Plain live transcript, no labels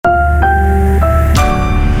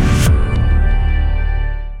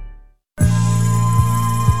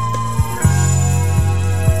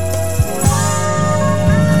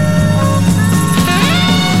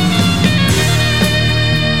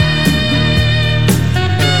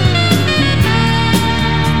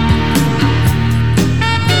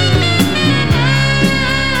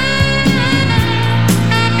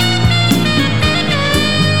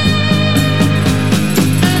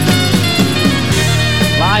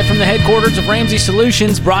Live from the headquarters of Ramsey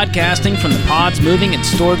Solutions, broadcasting from the Pods Moving and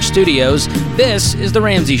Storage Studios, this is The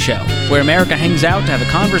Ramsey Show, where America hangs out to have a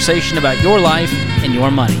conversation about your life and your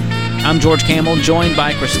money. I'm George Campbell, joined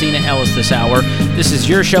by Christina Ellis this hour. This is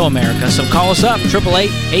your show, America, so call us up,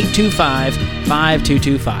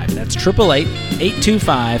 888-825-5225. That's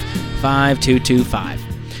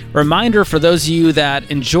 888-825-5225. Reminder for those of you that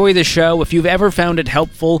enjoy the show, if you've ever found it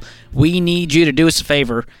helpful, we need you to do us a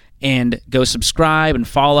favor and go subscribe and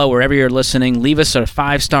follow wherever you're listening. Leave us a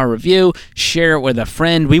 5-star review. Share it with a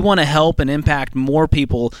friend. We want to help and impact more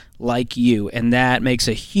people like you, and that makes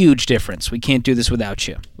a huge difference. We can't do this without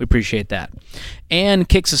you. We appreciate that. Ann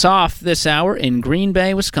kicks us off this hour in Green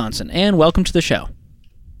Bay, Wisconsin. Ann, welcome to the show.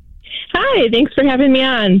 Hi, thanks for having me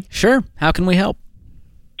on. Sure. How can we help?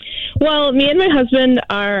 Well, me and my husband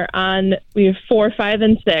we have 4, 5,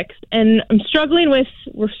 and 6, and we're struggling with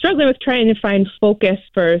trying to find focus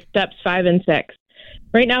for steps 5 and 6.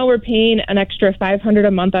 Right now we're paying an extra $500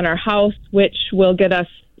 a month on our house, which will get us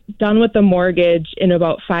done with the mortgage in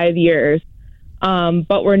about 5 years.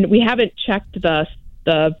 But we haven't checked the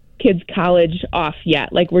kids' college off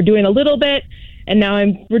yet. Like, we're doing a little bit, and now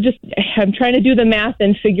I'm trying to do the math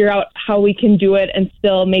and figure out how we can do it and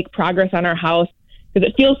still make progress on our house. Because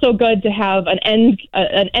it feels so good to have an end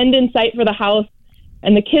in sight for the house,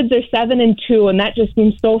 and the kids are 7 and 2, and that just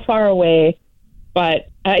seems so far away. But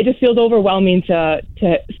it just feels overwhelming to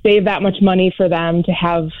save that much money for them to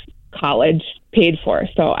have college paid for.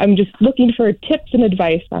 So I'm just looking for tips and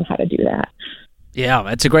advice on how to do that. Yeah,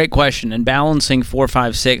 that's a great question. And balancing 4,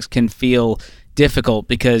 5, 6 can feel difficult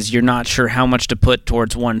because you're not sure how much to put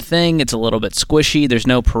towards one thing. It's a little bit squishy. There's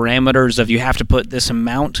no parameters of you have to put this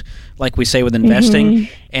amount, like we say with investing.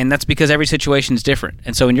 Mm-hmm. And that's because every situation is different.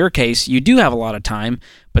 And so in your case, you do have a lot of time,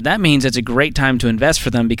 but that means it's a great time to invest for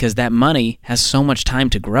them because that money has so much time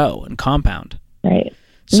to grow and compound. Right.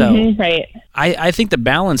 So right. I think the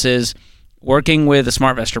balance is working with a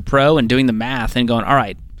SmartVestor Pro and doing the math and going, all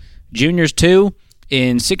right, juniors 2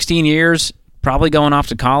 in 16 years, probably going off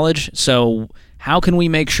to college. So how can we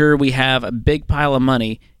make sure we have a big pile of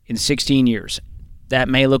money in 16 years? That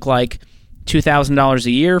may look like $2,000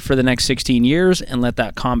 a year for the next 16 years and let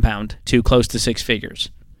that compound to close to 6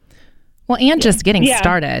 figures. Well, and just getting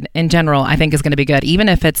started in general, I think is going to be good. Even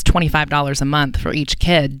if it's $25 a month for each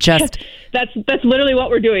kid, just... That's literally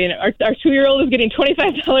what we're doing. Our 2-year-old is getting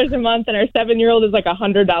 $25 a month and our 7-year-old is like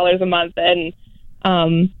 $100 a month. And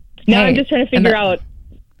now I'm just trying to figure out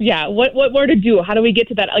what more to do? How do we get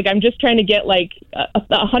to that? Like, I'm just trying to get like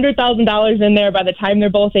 $100,000 in there by the time they're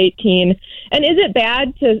both 18. And is it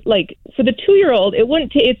bad to, like, for the 2-year-old, it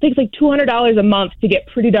takes like $200 a month to get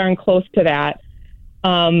pretty darn close to that.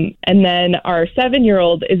 And then our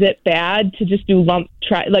 7-year-old, is it bad to just do we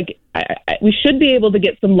should be able to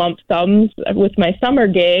get some lump sums with my summer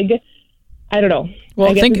gig. I don't know. Well,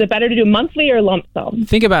 I guess, is it better to do monthly or lump sum?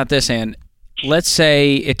 Think about this, Ann. Let's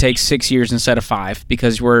say it takes 6 years instead of 5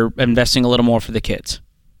 because we're investing a little more for the kids.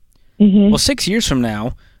 Mm-hmm. Well, 6 years from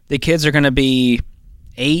now, the kids are going to be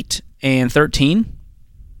 8 and 13,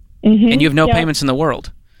 and you have no payments in the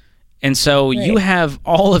world. And so you have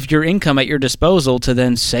all of your income at your disposal to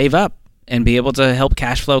then save up and be able to help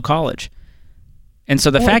cash flow college. And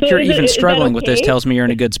so the fact you're even struggling with this tells me you're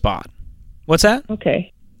in a good spot. What's that?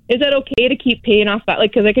 Okay. Is that okay to keep paying off that?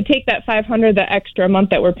 Like, because I could take that $500, the extra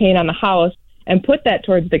month that we're paying on the house, and put that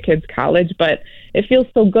towards the kids' college, but it feels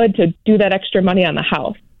so good to do that extra money on the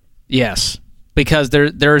house. Yes, because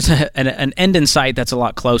there's an end in sight that's a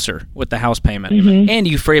lot closer with the house payment, and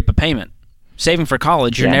you free up a payment. Saving for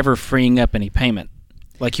college, you're never freeing up any payment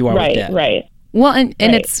like you are with debt. Right. Well, and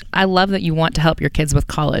I love that you want to help your kids with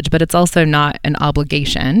college, but it's also not an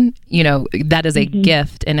obligation. You know, that is a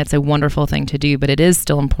gift and it's a wonderful thing to do, but it is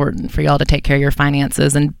still important for y'all to take care of your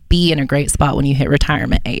finances and be in a great spot when you hit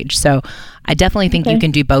retirement age. So I definitely think you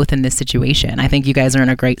can do both in this situation. I think you guys are in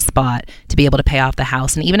a great spot to be able to pay off the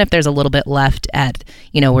house. And even if there's a little bit left at,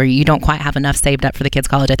 where you don't quite have enough saved up for the kids'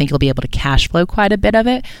 college, I think you'll be able to cash flow quite a bit of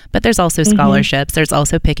it. But there's also scholarships. There's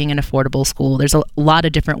also picking an affordable school. There's a lot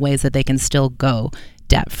of different ways that they can still go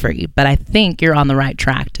debt-free. But I think you're on the right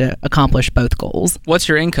track to accomplish both goals. What's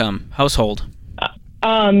your income, household?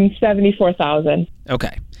 $74,000.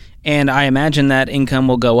 Okay. And I imagine that income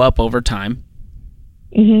will go up over time.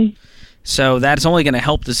 Mm-hmm. So that's only going to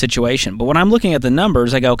help the situation. But when I'm looking at the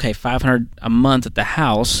numbers, I go, okay, $500 a month at the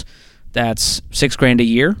house, that's $6,000 a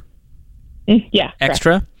year? Yeah.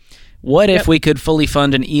 Extra? Correct. What if we could fully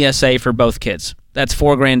fund an ESA for both kids? That's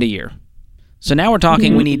 $4,000 a year. So now we're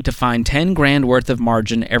talking we need to find $10,000 worth of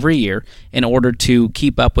margin every year in order to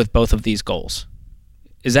keep up with both of these goals.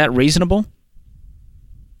 Is that reasonable?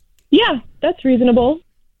 Yeah, that's reasonable.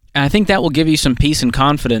 And I think that will give you some peace and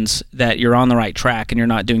confidence that you're on the right track and you're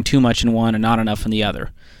not doing too much in one and not enough in the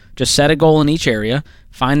other. Just set a goal in each area,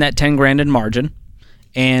 find that 10 grand in margin,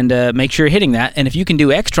 and make sure you're hitting that. And if you can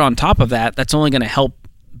do extra on top of that, that's only going to help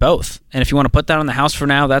both. And if you want to put that on the house for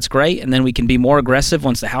now, that's great. And then we can be more aggressive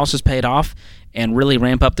once the house is paid off and really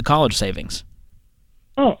ramp up the college savings.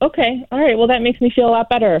 Oh, okay. All right. Well, that makes me feel a lot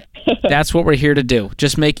better. That's what we're here to do.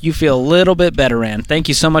 Just make you feel a little bit better, Ann. Thank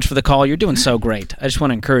you so much for the call. You're doing so great. I just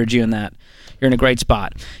want to encourage you in that. You're in a great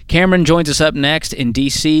spot. Cameron joins us up next in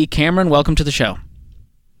D.C. Cameron, welcome to the show.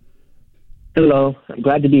 Hello. I'm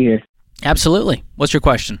glad to be here. Absolutely. What's your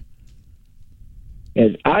question?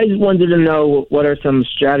 Yes, I just wanted to know what are some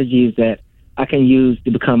strategies that I can use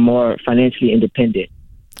to become more financially independent.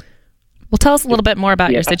 Well, tell us a little bit more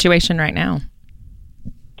about your situation right now.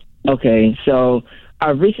 Okay, so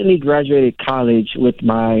I recently graduated college with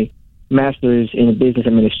my master's in business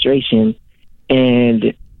administration,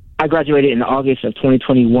 and I graduated in August of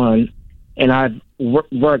 2021, and I've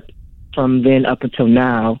worked from then up until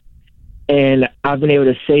now, and I've been able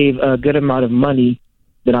to save a good amount of money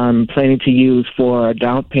that I'm planning to use for a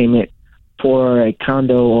down payment for a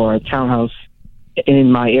condo or a townhouse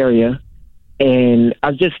in my area. And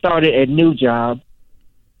I've just started a new job,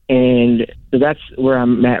 and so that's where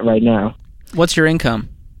I'm at right now. What's your income?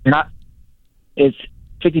 It's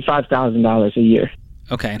 $55,000 a year.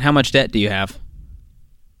 Okay, and how much debt do you have?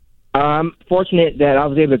 I'm fortunate that I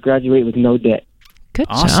was able to graduate with no debt. Good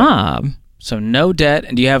Awesome. job. So no debt,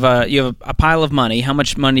 and do you have a pile of money? How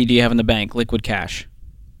much money do you have in the bank, liquid cash?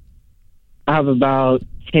 I have about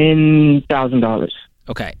 $10,000.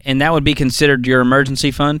 Okay, and that would be considered your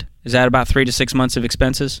emergency fund? Is that about 3 to 6 months of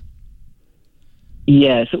expenses?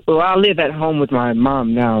 Yes. Well, I live at home with my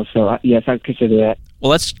mom now, so yes, I consider that. Well,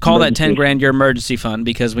 let's call that 10 grand your emergency fund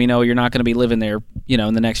because we know you're not going to be living there,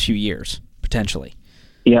 in the next few years, potentially.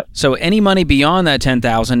 Yep. So any money beyond that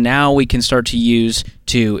 $10,000, now we can start to use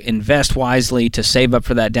to invest wisely, to save up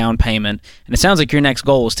for that down payment. And it sounds like your next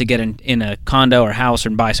goal is to get in a condo or house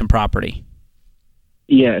or buy some property.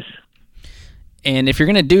 Yes. And if you're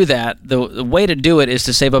going to do that, the way to do it is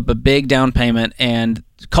to save up a big down payment, and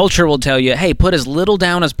culture will tell you, hey, put as little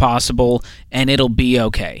down as possible and it'll be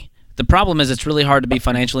okay. The problem is it's really hard to be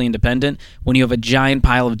financially independent when you have a giant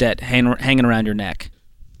pile of debt hanging around your neck.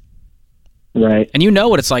 Right. And you know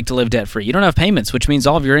what it's like to live debt-free. You don't have payments, which means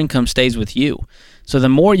all of your income stays with you. So the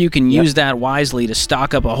more you can use that wisely to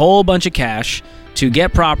stock up a whole bunch of cash, to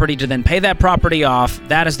get property, to then pay that property off,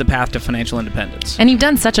 that is the path to financial independence. And you've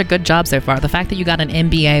done such a good job so far. The fact that you got an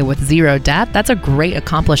MBA with zero debt, that's a great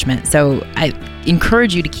accomplishment. So I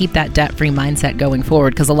encourage you to keep that debt-free mindset going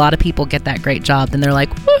forward, because a lot of people get that great job, then they're like,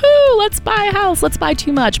 woohoo, let's buy a house, let's buy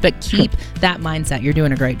too much. But keep that mindset. You're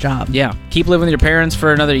doing a great job. Yeah. Keep living with your parents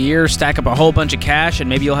for another year, stack up a whole bunch of cash, and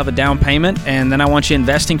maybe you'll have a down payment, and then I want you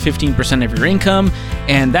investing 15% of your income,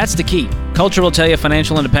 and that's the key. Culture will tell you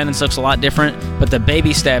financial independence looks a lot different, but the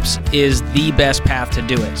baby steps is the best path to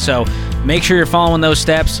do it. So make sure you're following those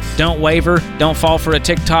steps. Don't waver. Don't fall for a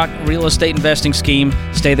TikTok real estate investing scheme.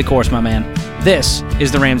 Stay the course, my man. This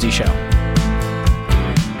is The Ramsey Show.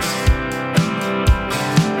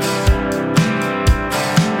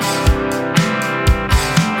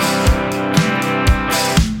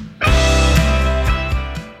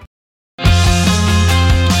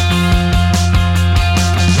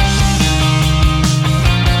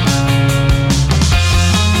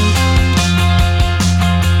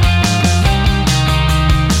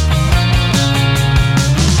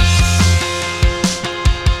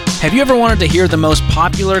 Have you ever wanted to hear the most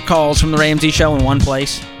popular calls from The Ramsey Show in one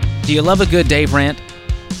place? Do you love a good Dave rant?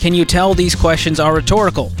 Can you tell these questions are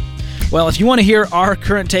rhetorical? Well, if you want to hear our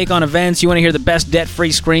current take on events, you want to hear the best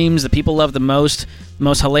debt-free screams that people love the most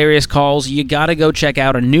hilarious calls, you got to go check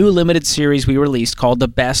out a new limited series we released called The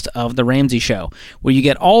Best of The Ramsey Show, where you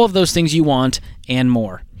get all of those things you want and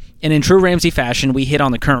more. And in true Ramsey fashion, we hit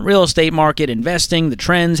on the current real estate market, investing, the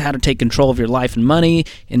trends, how to take control of your life and money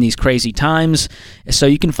in these crazy times. So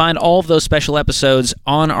you can find all of those special episodes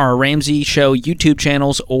on our Ramsey Show YouTube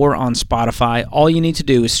channels or on Spotify. All you need to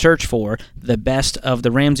do is search for The Best of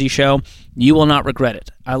The Ramsey Show. You will not regret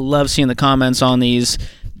it. I love seeing the comments on these.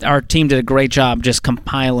 Our team did a great job just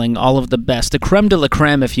compiling all of the best, the creme de la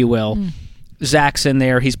creme, if you will. Zach's in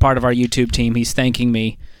there. He's part of our YouTube team. He's thanking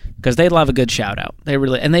me, because they love a good shout-out.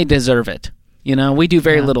 And they deserve it. We do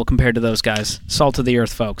very little compared to those guys. Salt of the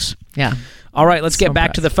earth folks. Yeah. All right, let's get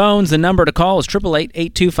back to the phones. The number to call is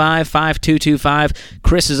 888-825-5225.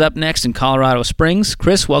 Chris is up next in Colorado Springs.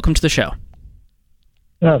 Chris, welcome to the show.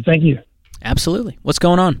 Thank you. Absolutely. What's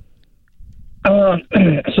going on?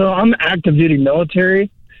 So I'm active duty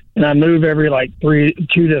military, and I move every like 2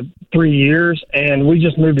 to 3 years. And we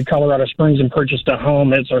just moved to Colorado Springs and purchased a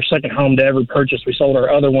home. It's our second home to ever purchase. We sold our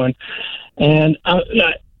other one, and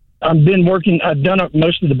I've been working. I've done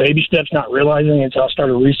most of the baby steps, not realizing until I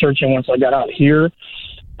started researching once I got out here.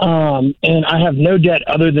 And I have no debt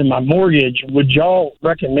other than my mortgage. Would y'all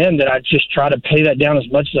recommend that I just try to pay that down as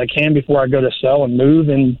much as I can before I go to sell and move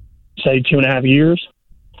in, say, 2.5 years?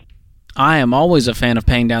 I am always a fan of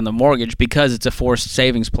paying down the mortgage because it's a forced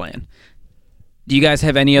savings plan. Do you guys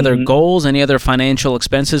have any other goals, any other financial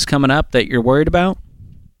expenses coming up that you're worried about?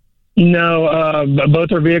 No,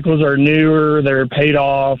 both our vehicles are newer. They're paid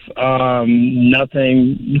off.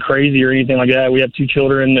 Nothing crazy or anything like that. We have 2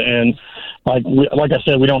 children, and like I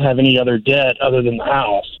said, we don't have any other debt other than the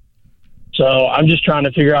house. So I'm just trying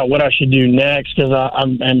to figure out what I should do next, because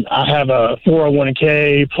I have a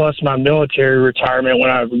 401k plus my military retirement. When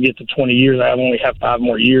I get to 20 years, I only have 5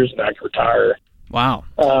 more years and I can retire. Wow.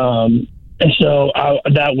 And so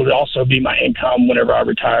that would also be my income whenever I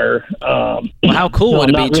retire. Well, how cool would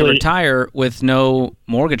it be to retire with no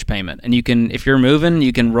mortgage payment? And you can, if you're moving,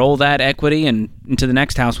 you can roll that equity into the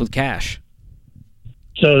next house with cash.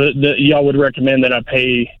 So y'all would recommend that I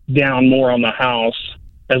pay down more on the house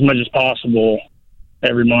as much as possible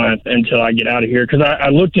every month until I get out of here? Because I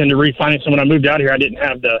looked into refinancing. When I moved out here, I didn't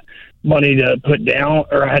have the money to put down,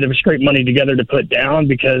 or I had to scrape money together to put down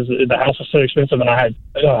because the house was so expensive, and I had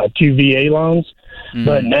 2 VA loans.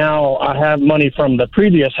 But now I have money from the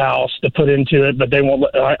previous house to put into it, but they won't.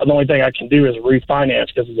 The only thing I can do is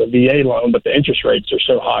refinance because it's a VA loan, but the interest rates are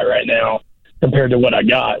so high right now compared to what I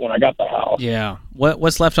got when I got the house. Yeah.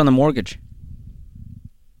 What's left on the mortgage?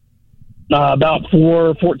 About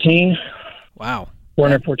 $414,000. Wow.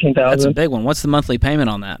 $414,000. That's a big one. What's the monthly payment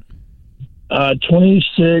on that?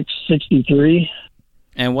 $26.63.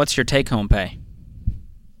 And what's your take-home pay?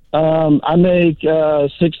 I make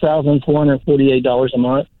 $6,448 a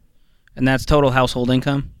month. And that's total household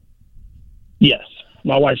income? Yes.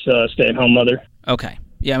 My wife's a stay-at-home mother. Okay.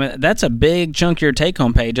 Yeah, I mean, that's a big chunk of your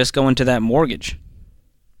take-home pay just going to that mortgage.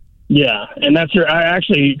 Yeah, and I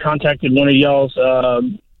actually contacted one of y'all's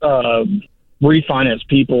refinance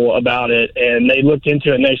people about it, and they looked into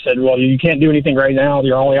it, and they said, well, you can't do anything right now.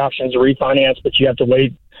 Your only option is to refinance, but you have to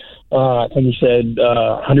wait, I think he said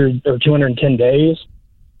 100 or 210 days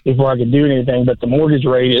before I could do anything. But the mortgage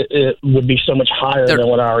rate, it would be so much higher than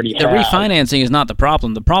what I already have. The refinancing is not the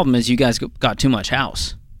problem. The problem is you guys got too much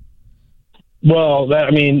house. Well,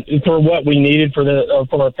 for what we needed for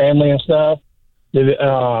our family and stuff,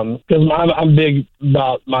 because I'm big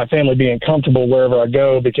about my family being comfortable wherever I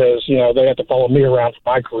go, because they have to follow me around for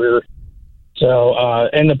my career. So,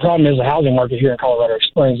 and the problem is the housing market here in Colorado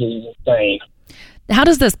Springs is insane. How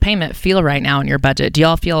does this payment feel right now in your budget? Do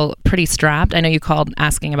y'all feel pretty strapped? I know you called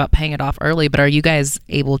asking about paying it off early, but are you guys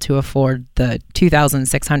able to afford the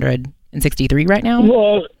 $2,663 right now?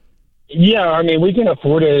 Well, yeah, we can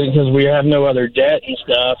afford it because we have no other debt and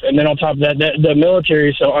stuff. And then on top of that, the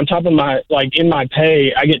military, so on top of in my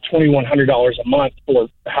pay, I get $2,100 a month for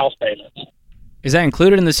house payments. Is that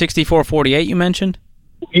included in the $6,448 you mentioned?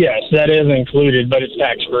 Yes, that is included, but it's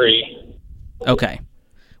tax-free. Okay.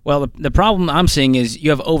 Well, the problem I'm seeing is you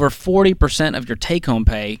have over 40% of your take-home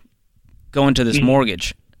pay going to this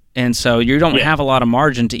mortgage. And so you don't have a lot of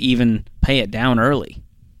margin to even pay it down early.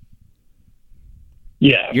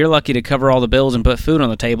 Yeah. You're lucky to cover all the bills and put food on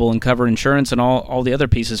the table and cover insurance and all the other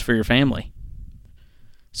pieces for your family.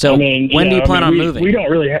 So when do you plan on moving? We don't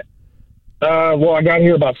really well, I got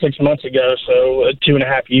here about 6 months ago, so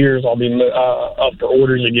 2.5 years I'll be up for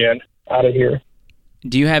orders again out of here.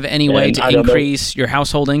 Do you have any way to increase your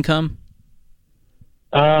household income?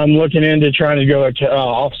 I'm looking into trying to go to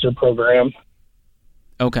officer program.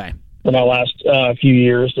 Okay. For my last few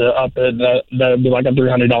years to up it. That would be like a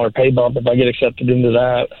 $300 pay bump if I get accepted into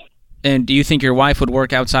that. And do you think your wife would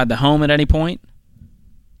work outside the home at any point?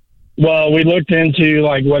 Well, we looked into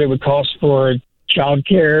what it would cost for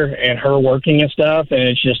childcare and her working and stuff, and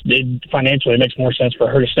it's just financially it makes more sense for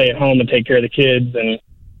her to stay at home and take care of the kids and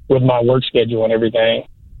with my work schedule and everything.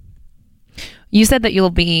 You said that you'll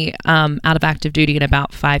be out of active duty in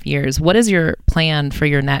about 5 years. What is your plan for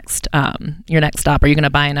your next stop? Are you going to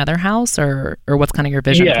buy another house, or what's kind of your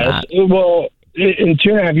vision for that? Well, in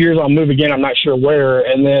 2.5 years I'll move again. I'm not sure where,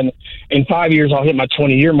 and then in 5 years I'll hit my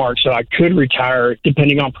 20-year mark, so I could retire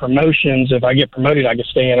depending on promotions. If I get promoted, I could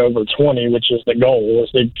stay in over 20, which is the goal,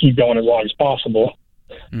 is to keep going as long as possible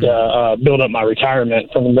to build up my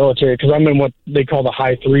retirement from the military, because I'm in what they call the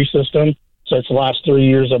high 3 system. So it's the last 3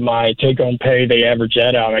 years of my take-home pay. They average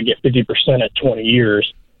that out, and I get 50% at 20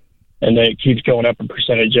 years. And then it keeps going up a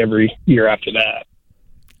percentage every year after that.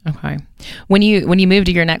 Okay. When you move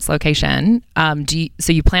to your next location,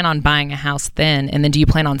 so you plan on buying a house then, and then do you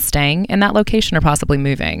plan on staying in that location or possibly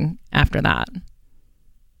moving after that?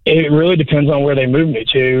 It really depends on where they move me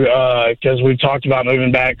to, because we've talked about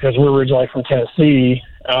moving back because we're originally from Tennessee,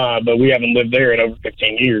 but we haven't lived there in over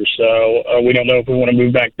 15 years. So we don't know if we want to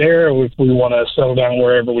move back there or if we want to settle down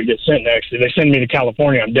wherever we get sent next. If they send me to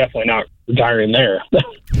California, I'm definitely not retiring there.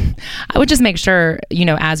 I would just make sure,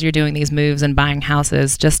 as you're doing these moves and buying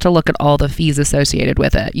houses, just to look at all the fees associated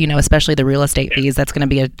with it, especially the real estate fees. That's going to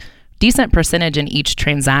be a decent percentage in each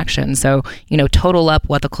transaction. So, total up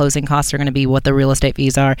what the closing costs are going to be, what the real estate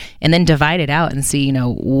fees are, and then divide it out and see,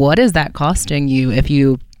 what is that costing you if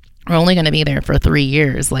you are only going to be there for 3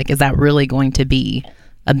 years? Like, is that really going to be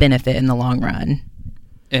a benefit in the long run?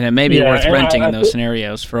 And it may be worth renting in those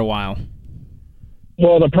scenarios for a while.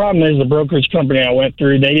 Well, the problem is the brokerage company I went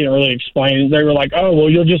through, they didn't really explain. They were like, oh, well,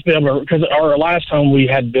 you'll just be able to, because our last home we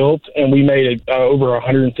had built and we made over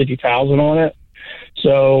 $150,000 on it.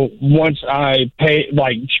 So once I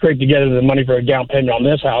scraped together the money for a down payment on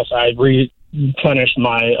this house, I replenished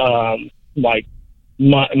my my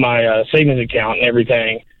savings account and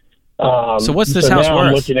everything. So what's this house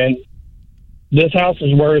worth? This house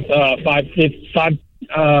is worth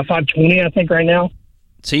 $520, I think, right now.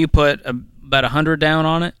 So you put about $100 down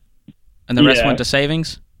on it, and the rest went to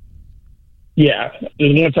savings? Yeah.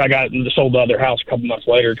 Once I sold the other house a couple months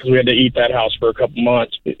later, because we had to eat that house for a couple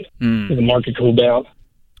months because the market cooled down.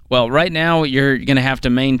 Well, right now you're going to have to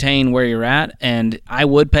maintain where you're at, and I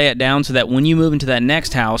would pay it down so that when you move into that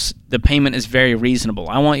next house, the payment is very reasonable.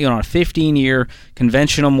 I want you on a 15-year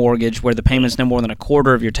conventional mortgage where the payment's no more than a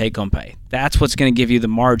quarter of your take-home pay. That's what's going to give you the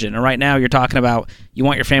margin. And right now you're talking about you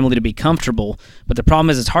want your family to be comfortable, but the problem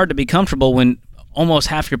is it's hard to be comfortable when almost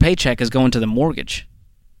half your paycheck is going to the mortgage.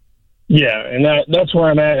 Yeah, and that's where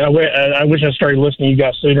I'm at. I wish I started listening to you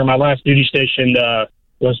guys sooner. My last duty station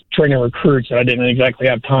was training recruits, and I didn't exactly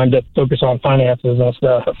have time to focus on finances and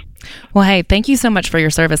stuff. Well, hey, thank you so much for your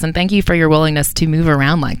service, and thank you for your willingness to move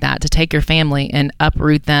around like that, to take your family and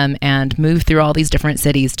uproot them and move through all these different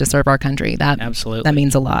cities to serve our country. Absolutely. That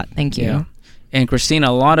means a lot. Thank you. Yeah. And Christina,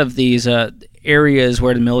 a lot of these areas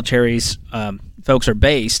where the military's folks are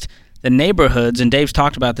based, the neighborhoods, and Dave's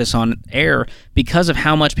talked about this on air, because of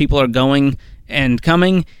how much people are going and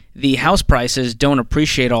coming, the house prices don't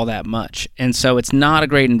appreciate all that much. And so it's not a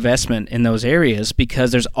great investment in those areas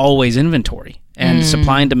because there's always inventory. And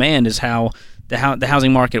supply and demand is how the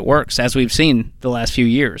housing market works, as we've seen the last few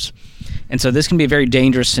years. And so this can be a very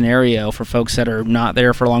dangerous scenario for folks that are not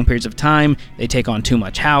there for long periods of time. They take on too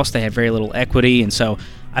much house. They have very little equity. And so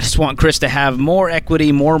I just want Chris to have more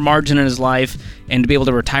equity, more margin in his life, and to be able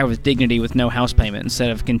to retire with dignity with no house payment instead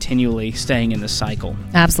of continually staying in this cycle.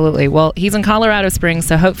 Absolutely. Well, he's in Colorado Springs,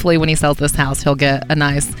 so hopefully when he sells this house, he'll get a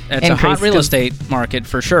nice increase. It's a hot real estate market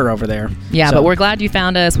for sure over there. Yeah, but we're glad you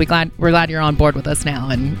found us. We're glad you're on board with us now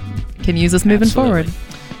and can use us moving forward.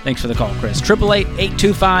 Thanks for the call, Chris.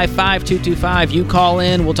 888-825-5225. You call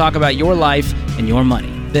in. We'll talk about your life and your money.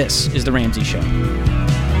 This is The Ramsey Show.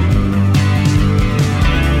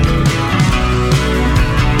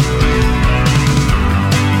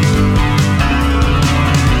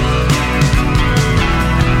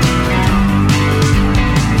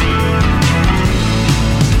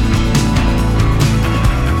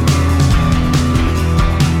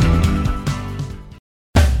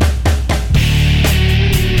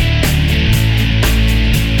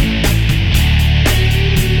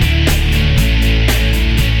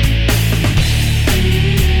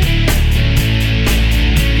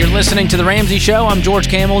 Listening to The Ramsey Show. I'm George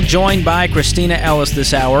Kamel, joined by Christina Ellis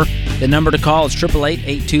this hour. The number to call is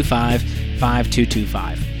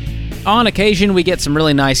 888-825-5225. On occasion, we get some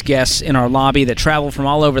really nice guests in our lobby that travel from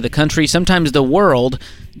all over the country, sometimes the world,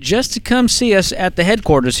 just to come see us at the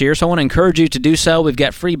headquarters here. So I want to encourage you to do so. We've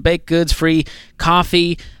got free baked goods, free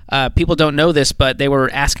coffee. People don't know this, but they were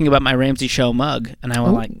asking about my Ramsey Show mug. And I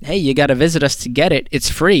was like, hey, you got to visit us to get it. It's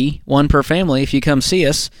free, one per family if you come see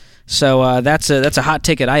us. So that's a hot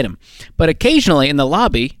ticket item. But occasionally in the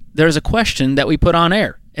lobby, there's a question that we put on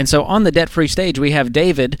air. And so on the debt-free stage, we have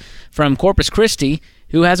David from Corpus Christi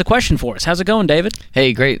who has a question for us. How's it going, David?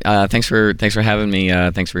 Hey, great. Thanks for having me.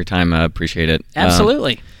 Thanks for your time. I appreciate it.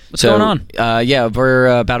 Absolutely. What's going on?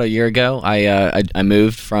 We're about a year ago. I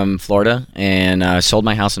moved from Florida and sold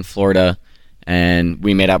my house in Florida, and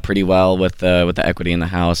we made out pretty well with the equity in the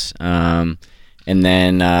house. And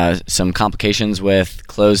then some complications with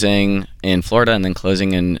closing in Florida and then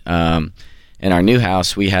closing in our new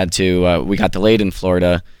house. We got delayed in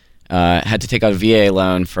Florida, had to take out a VA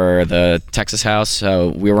loan for the Texas house, so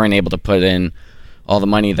we weren't able to put in all the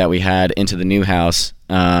money that we had into the new house.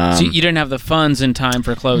 So you didn't have the funds in time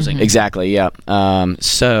for closing. Exactly. Yeah.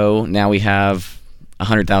 So now we have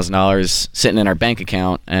 $100,000 sitting in our bank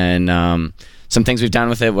account, and some things we've done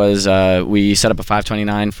with it was we set up a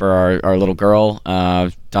 529 for our little girl,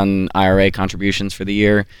 done IRA contributions for the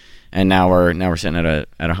year, and now we're sitting at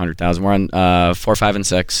 100,000. We're on 4, 5, and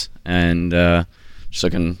 6, and just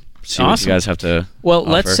looking to see what you guys have to. Well,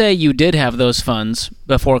 offer. let's say you did have those funds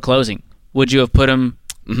before closing. Would you have put them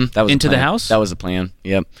into the house? That was the plan.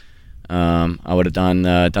 Yep. I would have done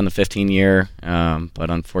the 15-year, but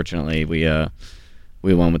unfortunately we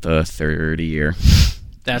went with the 30-year.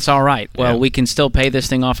 That's all right. Well, we can still pay this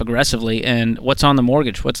thing off aggressively. And what's on the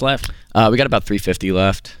mortgage? What's left? We got about $350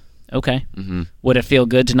 left. Okay. Would it feel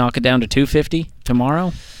good to knock it down to $250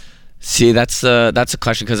 tomorrow? See, that's a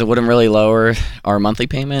question, because it wouldn't really lower our monthly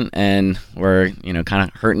payment, and we're kind of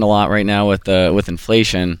hurting a lot right now with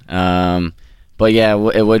inflation. But yeah,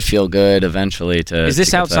 it would feel good eventually to. Is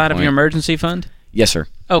this outside of your emergency fund? Yes, sir.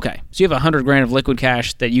 Okay, so you have $100,000 of liquid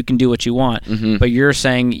cash that you can do what you want, but you're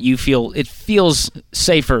saying it feels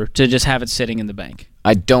safer to just have it sitting in the bank.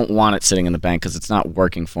 I don't want it sitting in the bank because it's not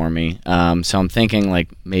working for me. So I'm thinking like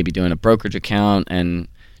maybe doing a brokerage account and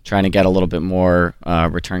trying to get a little bit more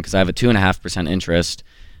return, because I have a 2.5% interest,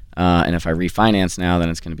 and if I refinance now, then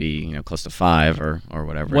it's going to be close to 5 or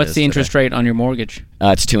whatever. What's the interest rate on your mortgage?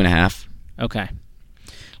 It's 2.5. Okay.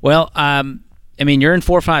 Well, you're in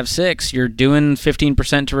 4, 5, 6. You're doing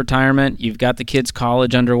 15% to retirement. You've got the kids'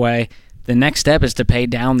 college underway. The next step is to pay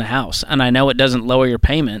down the house. And I know it doesn't lower your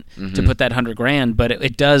payment to put that $100,000, but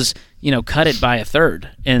it does, cut it by a third.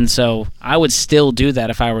 And so I would still do that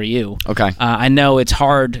if I were you. Okay. I know it's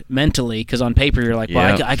hard mentally, because on paper you're like,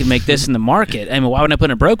 well, I could make this in the market. I mean, why wouldn't I put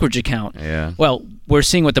in a brokerage account? Yeah. Well, we're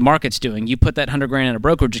seeing what the market's doing. You put that $100,000 in a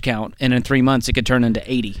brokerage account, and in 3 months it could turn into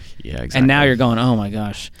 80. Yeah, exactly. And now you're going, oh my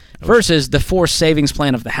gosh. Versus the forced savings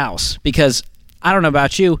plan of the house, because I don't know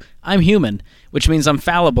about you, I'm human, which means I'm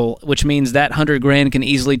fallible, which means that $100,000 can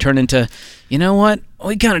easily turn into, you know what?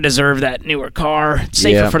 We kind of deserve that newer car. It's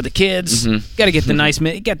safer for the kids. Got to get the nice,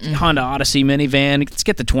 get the Honda Odyssey minivan. Let's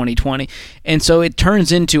get the 2020. And so it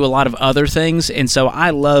turns into a lot of other things. And so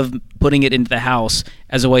I love putting it into the house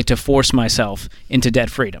as a way to force myself into debt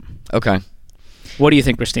freedom. Okay. What do you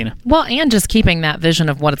think, Christina? Well, and just keeping that vision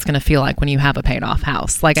of what it's going to feel like when you have a paid off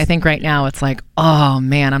house. Like, I think right now it's like, oh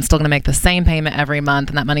man, I'm still going to make the same payment every month,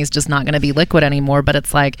 and that money's just not going to be liquid anymore. But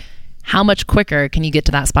it's like, how much quicker can you get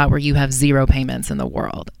to that spot where you have 0 payments in the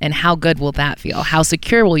world? And how good will that feel? How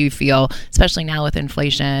secure will you feel, especially now with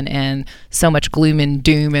inflation and so much gloom and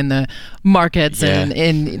doom in the markets and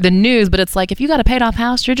in the news? But it's like, if you got a paid off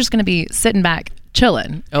house, you're just going to be sitting back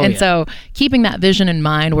chilling. So keeping that vision in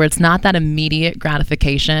mind, where it's not that immediate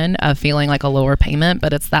gratification of feeling like a lower payment,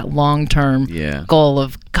 but it's that long-term goal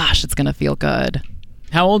of, gosh, it's going to feel good.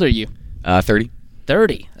 How old are you? 30.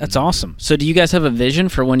 30. That's awesome. So do you guys have a vision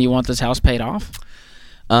for when you want this house paid off?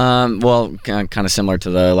 Well, kind of similar to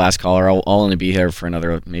the last caller. I'll only be here for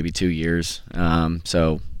another maybe 2 years.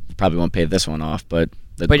 So probably won't pay this one off, but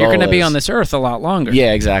you're going to be on this earth a lot longer.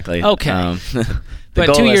 Yeah, exactly. Okay.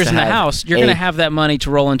 But 2 years in the house, you're going to have that money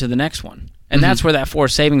to roll into the next one. And that's where that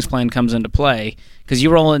forced savings plan comes into play, because you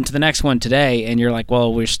roll into the next one today and you're like,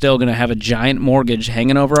 well, we're still going to have a giant mortgage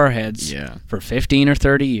hanging over our heads for 15 or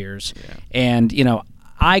 30 years. Yeah. And,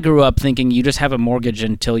 I grew up thinking you just have a mortgage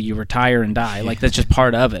until you retire and die. Like, that's just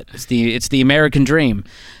part of it. It's the American dream.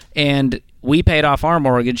 And we paid off our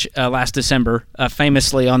mortgage last December,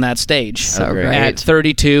 famously on that stage. So great. At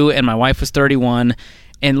 32, and my wife was 31.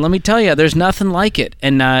 And let me tell you, there's nothing like it.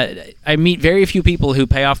 And I meet very few people who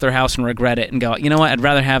pay off their house and regret it and go, you know what, I'd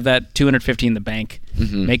rather have that $250 in the bank,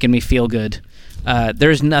 making me feel good.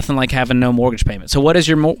 There's nothing like having no mortgage payment. So what is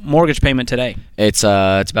your mortgage payment today? It's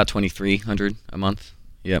about $2,300 a month.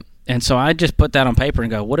 Yep. And so I just put that on paper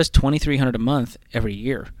and go, what is $2,300 a month every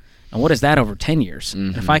year? And what is that over 10 years?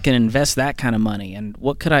 And if I can invest that kind of money, and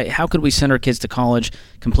how could we send our kids to college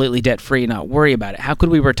completely debt-free and not worry about it? How could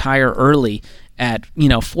we retire early at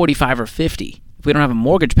 45 or 50 if we don't have a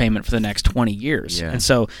mortgage payment for the next 20 years? And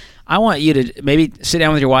so I want you to maybe sit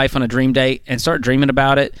down with your wife on a dream date and start dreaming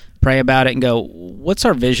about it, pray about it, and go, what's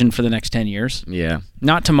our vision for the next 10 years? Yeah.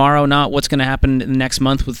 Not tomorrow, not what's going to happen in the next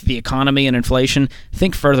month with the economy and inflation.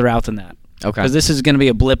 Think further out than that. Okay. Because this is going to be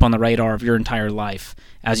a blip on the radar of your entire life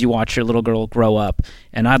as you watch your little girl grow up.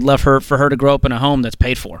 And I'd love for her to grow up in a home that's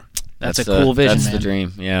paid for. That's a cool vision, That's man. the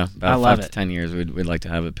dream, yeah. About 5 to 10 years, we'd like to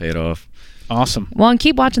have it paid off. Awesome. Well, and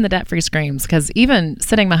keep watching the debt-free screams, because even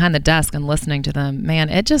sitting behind the desk and listening to them, man,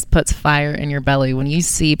 it just puts fire in your belly when you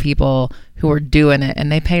see people who are doing it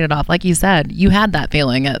and they paid it off. Like you said, you had that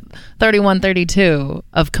feeling at 31, 32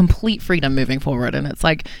 of complete freedom moving forward. And it's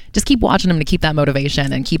like, just keep watching them to keep that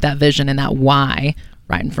motivation and keep that vision and that why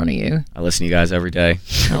right in front of you. I listen to you guys every day.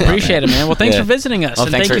 Appreciate it, man. Well, thanks for visiting us. Well,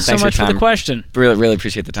 and thank you so much for the question. Really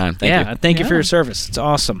appreciate the time. Thank you. Thank you for your service. It's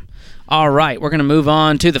awesome. All right, we're going to move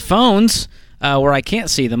on to the phones where I can't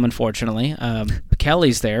see them, unfortunately.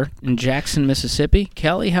 Kelly's there in Jackson, Mississippi.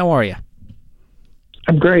 Kelly, how are you?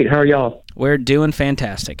 I'm great. How are y'all? We're doing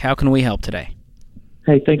fantastic. How can we help today?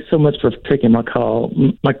 Hey, thanks so much for taking my call.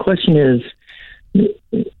 My question is,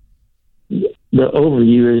 the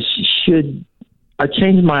overview is, should I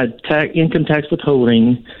change my income tax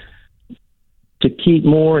withholding to keep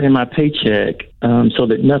more in my paycheck so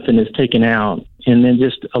that nothing is taken out, and then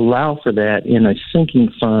just allow for that in a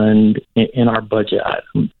sinking fund in our budget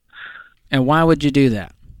item? And why would you do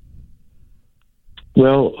that?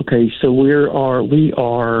 Well, okay, so we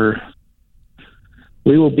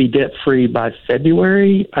will be debt free by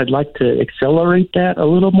February. I'd like to accelerate that a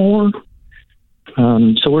little more.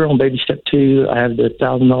 So we're on baby step 2. I have the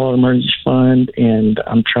 $1,000 emergency fund, and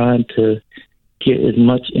I'm trying to get as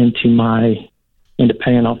much into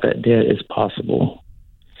paying off that debt as possible.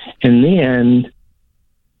 And then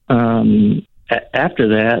after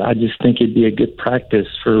that, I just think it'd be a good practice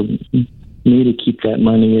for me to keep that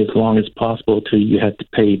money as long as possible till you have to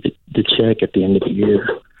pay the check at the end of the year.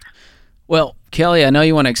 Well, Kelly, I know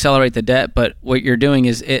you want to accelerate the debt, but what you're doing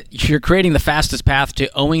is you're creating the fastest path to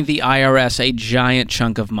owing the IRS a giant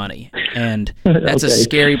chunk of money. And that's a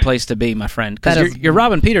scary place to be, my friend, because you're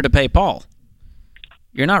robbing Peter to pay Paul.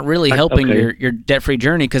 You're not really helping your debt-free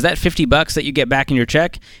journey, because that $50 that you get back in your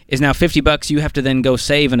check is now $50 you have to then go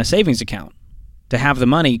save in a savings account to have the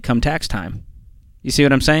money come tax time. You see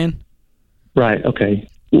what I'm saying? Right, okay.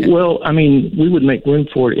 Well, I mean, we would make room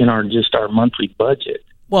for it in our monthly budget.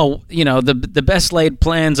 Well, you know, the best laid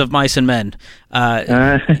plans of mice and men.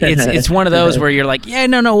 It's one of those where you're like,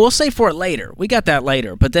 no, we'll save for it later. We got that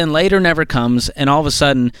later. But then later never comes, and all of a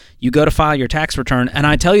sudden you go to file your tax return. And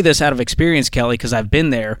I tell you this out of experience, Kelly, because I've been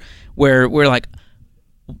there, where we're like,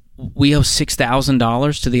 we owe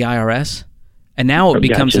 $6,000 to the IRS, and now it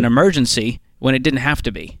becomes an emergency when it didn't have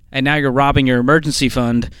to be. And now you're robbing your emergency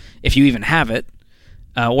fund, if you even have it,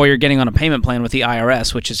 or you're getting on a payment plan with the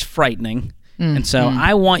IRS, which is frightening. And so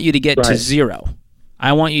I want you to get to zero.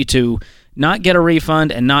 I want you to not get a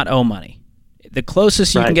refund and not owe money. The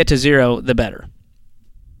closest you can get to zero, the better.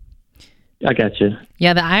 I got you.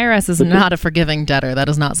 Yeah, the IRS is not a forgiving debtor. That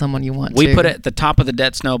is not someone you want to. We put it at the top of the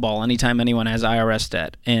debt snowball anytime anyone has IRS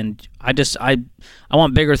debt. And I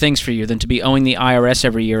want bigger things for you than to be owing the IRS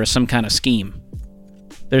every year as some kind of scheme.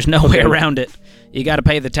 There's no way around it. You got to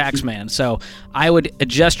pay the tax man. So I would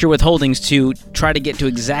adjust your withholdings to try to get to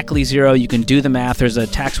exactly zero. You can do the math. There's a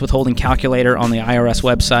tax withholding calculator on the IRS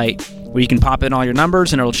website where you can pop in all your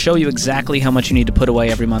numbers, and it'll show you exactly how much you need to put away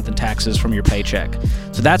every month in taxes from your paycheck.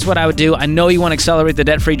 So that's what I would do. I know you want to accelerate the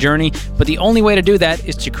debt-free journey, but the only way to do that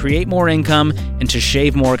is to create more income and to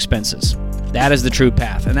shave more expenses. That is the true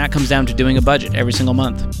path, and that comes down to doing a budget every single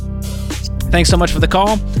month. Thanks so much for the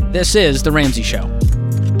call. This is The Ramsey Show.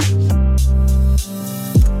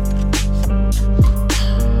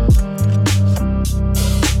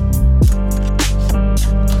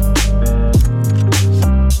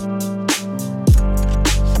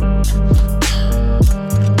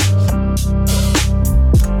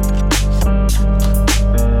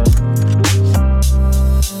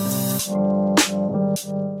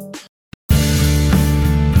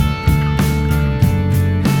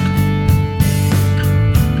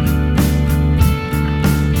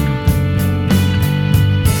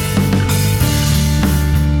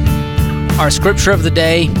 Our scripture of the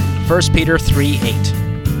day, 1 Peter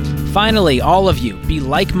 3:8. Finally, all of you, be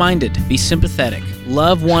like-minded, be sympathetic,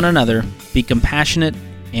 love one another, be compassionate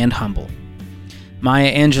and humble.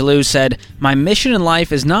 Maya Angelou said, "My mission in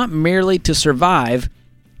life is not merely to survive,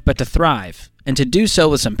 but to thrive, and to do so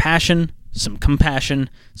with some passion, some compassion,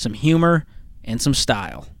 some humor, and some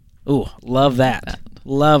style." Ooh, love that.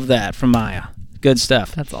 Love that from Maya. Good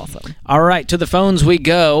stuff. That's awesome. All right, to the phones we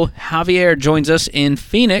go. Javier joins us in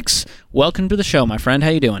Phoenix. Welcome to the show, my friend. How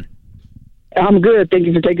you doing? I'm good. Thank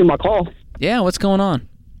you for taking my call. Yeah, what's going on?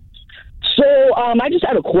 So, I just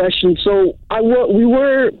had a question. So,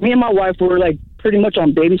 me and my wife were like pretty much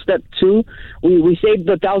on baby step 2. We saved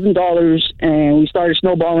the $1,000 and we started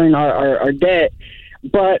snowballing our debt.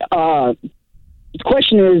 But the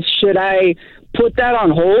question is, should I put that on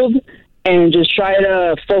hold and just try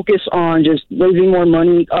to focus on just raising more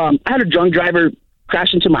money. I had a drunk driver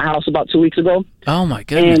crash into my house about 2 weeks ago. Oh my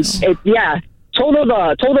goodness! And totaled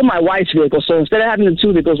my wife's vehicle. So instead of having the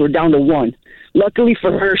 2 vehicles, we're down to one. Luckily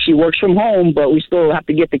for her, she works from home, but we still have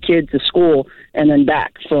to get the kids to school and then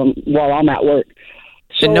back from while I'm at work.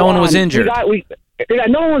 So, and no one was injured.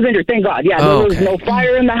 No one was injured, thank God. Yeah, there was no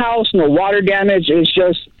fire in the house, no water damage. It's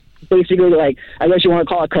just basically like, I guess you want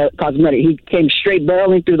to call it cosmetic. He came straight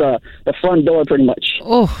barreling through the front door pretty much.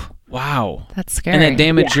 Oh, wow. That's scary. And it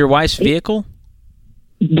damaged your wife's vehicle?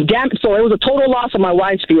 So it was a total loss of my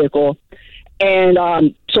wife's vehicle. And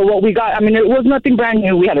so what we got, I mean, it was nothing brand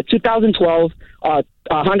new. We had a 2012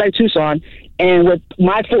 Hyundai Tucson, and with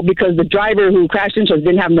my fault, because the driver who crashed into us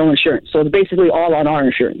didn't have no insurance. So it's basically all on our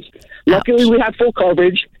insurance. Luckily, we had full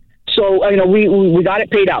coverage, so we got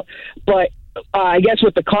it paid out. But I guess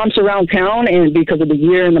with the comps around town and because of the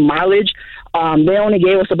year and the mileage, they only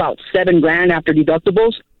gave us about $7,000 after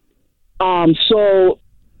deductibles. So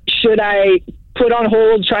should I put on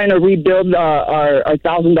hold trying to rebuild our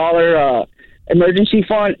 $1,000 emergency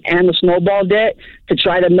fund and the snowball debt to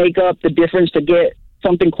try to make up the difference to get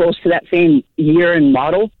something close to that same year and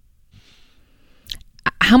model?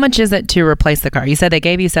 How much is it to replace the car? You said they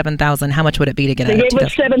gave you $7,000. How much would it be to get it? They gave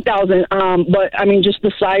us $7,000. But I mean, just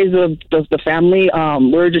the size of the family.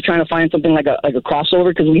 We're just trying to find something like a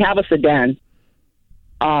crossover because we have a sedan.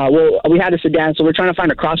 We had a sedan, so we're trying to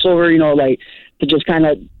find a crossover. Like to just kind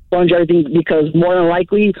of sponge everything, because more than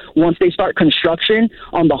likely, once they start construction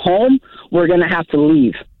on the home, we're going to have to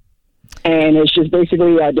leave. And it's just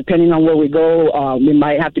basically, depending on where we go, we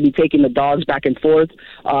might have to be taking the dogs back and forth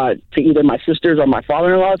to either my sister's or my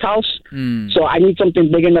father-in-law's house. So I need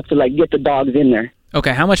something big enough to get the dogs in there.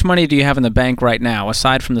 Okay, how much money do you have in the bank right now,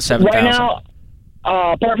 aside from the $7,000? Right now,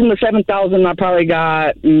 apart from the $7,000, I probably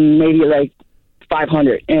got maybe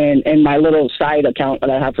 $500 in my little side account that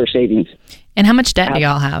I have for savings. And how much debt do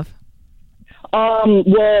y'all have?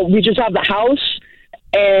 Well, we just have the house,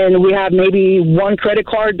 and we have maybe one credit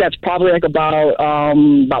card that's probably about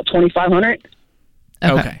 $2,500.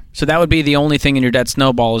 Okay, so that would be the only thing in your debt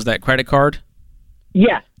snowball is that credit card?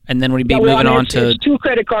 Yeah. And then we'd be moving on to... It's 2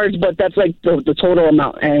 credit cards, but that's the total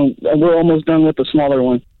amount, and we're almost done with the smaller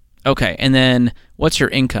one. Okay, and then what's your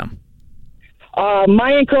income?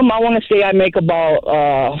 My income, I want to say I make about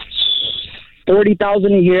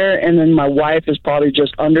 $40,000 a year, and then my wife is probably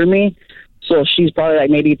just under me, so she's probably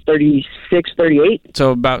maybe 36, 38.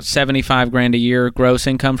 So about $75,000 a year gross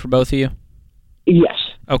income for both of you? Yes.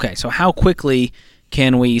 Okay, so how quickly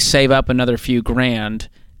can we save up another few grand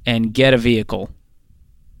and get a vehicle?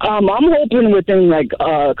 I'm hoping within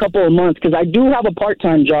a couple of months, because I do have a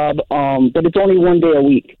part-time job, but it's only 1 day a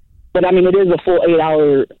week. But I mean, it is a full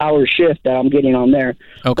 8-hour shift that I'm getting on there.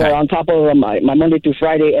 Okay. So on top of my Monday through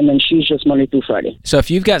Friday, and then she's just Monday through Friday. So if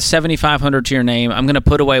you've got $7,500 to your name, I'm going to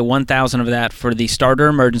put away $1,000 of that for the starter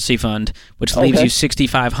emergency fund, which leaves you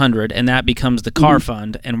 $6,500, and that becomes the car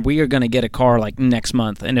fund. And we are going to get a car next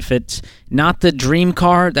month. And if it's not the dream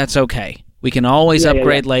car, that's okay. We can always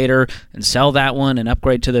upgrade later and sell that one and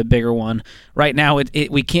upgrade to the bigger one. Right now,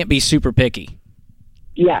 we can't be super picky.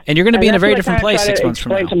 Yeah. And you're going to be in a very different place 6 months from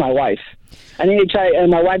now. Explain to my wife. I need to try,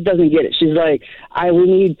 and my wife doesn't get it. She's like, we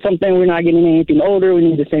need something. We're not getting anything older. We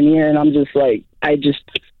need the same year. And I'm just I just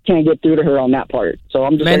can't get through to her on that part. So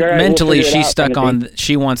I'm just all right, mentally, she's stuck on,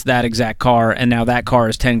 she wants that exact car, and now that car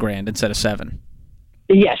is $10,000 instead of $7,000.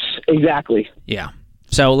 Yes, exactly. Yeah.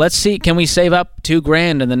 So let's see, can we save up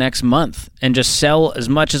 $2,000 in the next month and just sell as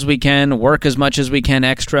much as we can, work as much as we can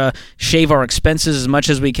extra, shave our expenses as much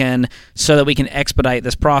as we can so that we can expedite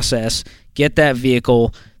this process, get that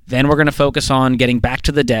vehicle. Then we're going to focus on getting back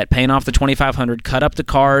to the debt, paying off the $2,500, cut up the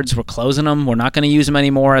cards, we're closing them, we're not going to use them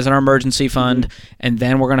anymore as our emergency fund, and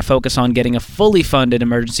then we're going to focus on getting a fully funded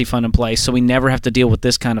emergency fund in place so we never have to deal with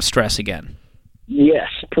this kind of stress again. Yes,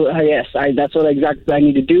 that's what exactly I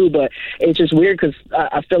need to do, but it's just weird because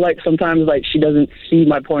I feel like sometimes she doesn't see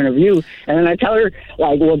my point of view, and then I tell her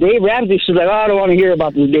well, Dave Ramsey. She's like, I don't want to hear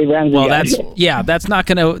about this Dave Ramsey. Well, guy. that's not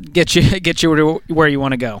going to get you to where you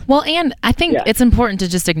want to go. Well, and I think it's important to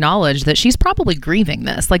just acknowledge that she's probably grieving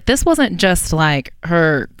this. This wasn't just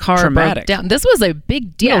her car broke down. This was a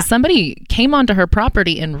big deal. Yeah. Somebody came onto her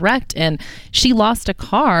property and wrecked, and she lost a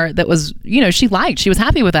car that was she liked. She was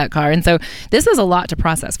happy with that car, and so this is a lot to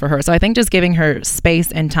process for her. So I think just giving her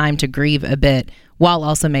space and time to grieve a bit while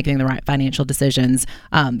also making the right financial decisions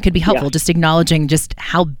could be helpful. Just acknowledging just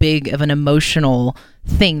how big of an emotional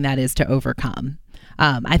thing that is to overcome.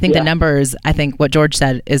 I think the numbers, I think what George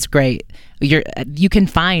said is great. You can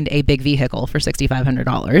find a big vehicle for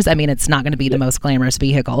 $6,500. I mean, it's not going to be the most glamorous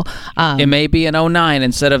vehicle. It may be an 09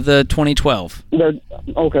 instead of the 2012.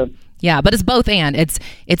 Okay. Yeah, but it's both and.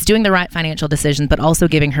 It's doing the right financial decisions, but also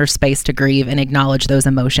giving her space to grieve and acknowledge those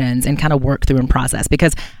emotions and kind of work through and process.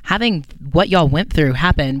 Because having what y'all went through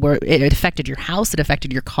happen where it affected your house, it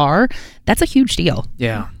affected your car, that's a huge deal.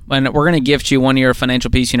 Yeah. And we're going to gift you 1 year of Financial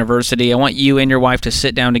Peace University. I want you and your wife to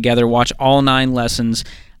sit down together, watch all 9 lessons.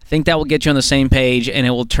 I think that will get you on the same page, and it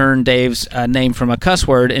will turn Dave's name from a cuss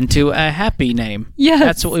word into a happy name. Yes.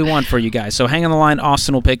 That's what we want for you guys. So hang on the line.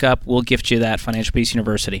 Austin will pick up. We'll gift you that Financial Peace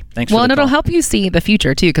University. Thanks for the call. Well, and it'll help you see the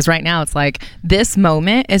future, too, because right now it's like this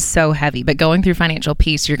moment is so heavy, but going through Financial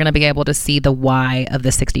Peace, you're going to be able to see the why of the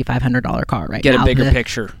 $6,500 car right now. Get a bigger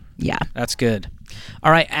picture. Yeah. That's good.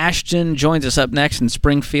 All right, Ashton joins us up next in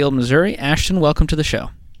Springfield, Missouri. Ashton, welcome to the show.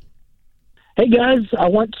 Hey guys, I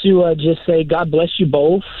want to just say God bless you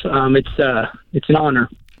both. It's an honor.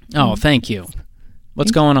 Oh, thank you.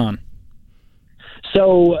 What's going on?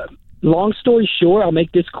 So, long story short, I'll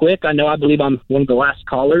make this quick. I believe I'm one of the last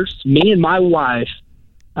callers. Me and my wife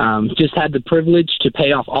just had the privilege to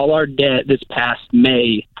pay off all our debt this past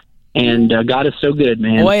May, and God is so good,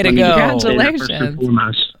 man. Way to go!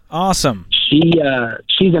 Congratulations! Awesome. She's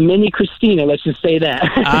a mini Christina. Let's just say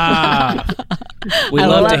that. We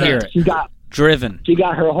love to hear it. She got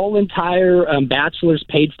her whole entire bachelor's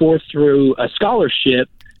paid for through a scholarship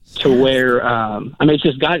to where it's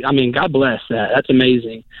just God. God bless that. That's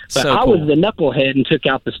amazing. But So I cool. was the knucklehead and took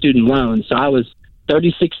out the student loan, so I was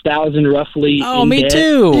 $36,000 roughly. Oh, in me debt,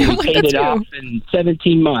 too. and paid it off in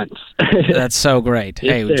 17 months. That's so great.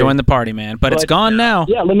 Yes, Hey, sir. join the party, man. But it's gone now.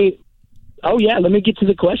 Yeah, let me get to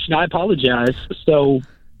the question. I apologize. So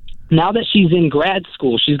now that she's in grad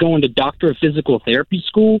school, she's going to Doctor of Physical Therapy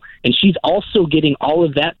school, and she's also getting all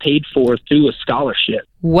of that paid for through a scholarship.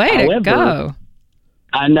 Way to go.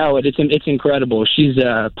 I know it. It's incredible. She's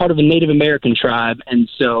part of a Native American tribe, and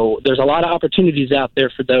so there's a lot of opportunities out there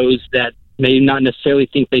for those that may not necessarily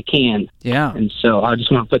think they can. Yeah. And so I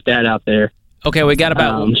just want to put that out there. Okay, we got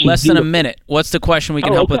about less than a minute. What's the question we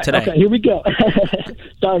can help with today? Okay, here we go.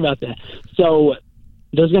 Sorry about that. So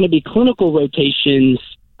there's going to be clinical rotations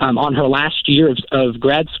on her last year of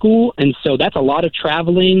grad school, and so that's a lot of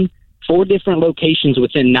traveling, 4 different locations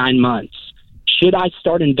within 9 months. Should I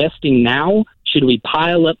start investing now? Should we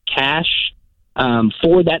pile up cash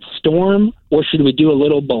for that storm, or should we do a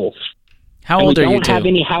little both? How old are you two? We don't have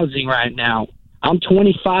any housing right now. I'm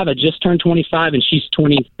 25. I just turned 25, and she's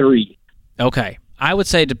 23. Okay. I would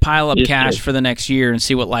say to pile up cash for the next year and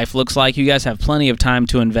see what life looks like. You guys have plenty of time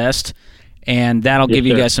to invest, and that'll give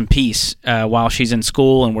you guys some peace while she's in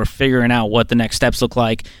school and we're figuring out what the next steps look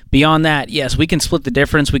like. Beyond that, yes, we can split the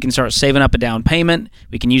difference. We can start saving up a down payment.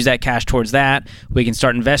 We can use that cash towards that. We can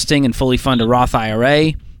start investing and fully fund a Roth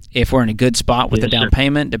IRA if we're in a good spot with the down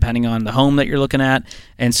payment, depending on the home that you're looking at.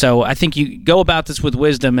 And so I think you go about this with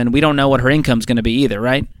wisdom, and we don't know what her income's going to be either,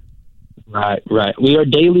 right? Right. We are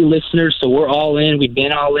daily listeners, so we're all in. We've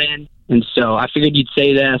been all in. And so I figured you'd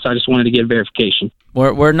say that, so I just wanted to get verification.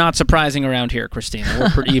 We're not surprising around here,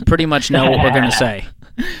 Christina. You pretty much know what we're going to say.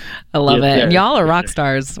 I love it. And y'all are rock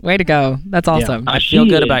stars. Way to go. That's awesome. I feel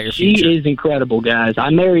good about your future. She is incredible, guys. I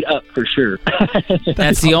married up for sure.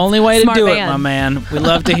 That's the only way to Smart do man. it, my man. We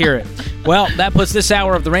love to hear it. Well, that puts this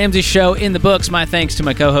hour of The Ramsey Show in the books. My thanks to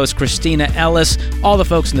my co-host, Christina Ellis, all the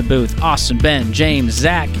folks in the booth, Austin, Ben, James,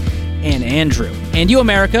 Zach, and Andrew. And you,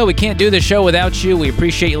 America, we can't do this show without you. We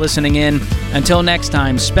appreciate you listening in. Until next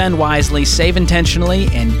time, spend wisely, save intentionally,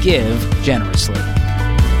 and give generously.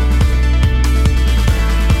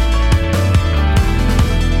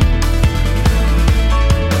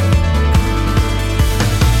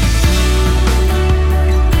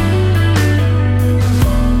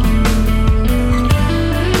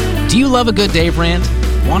 Do you love a good Dave rant?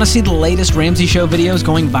 Want to see the latest Ramsey Show videos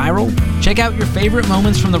going viral? Check out your favorite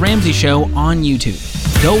moments from The Ramsey Show on YouTube.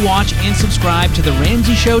 Go watch and subscribe to The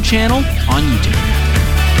Ramsey Show channel on YouTube.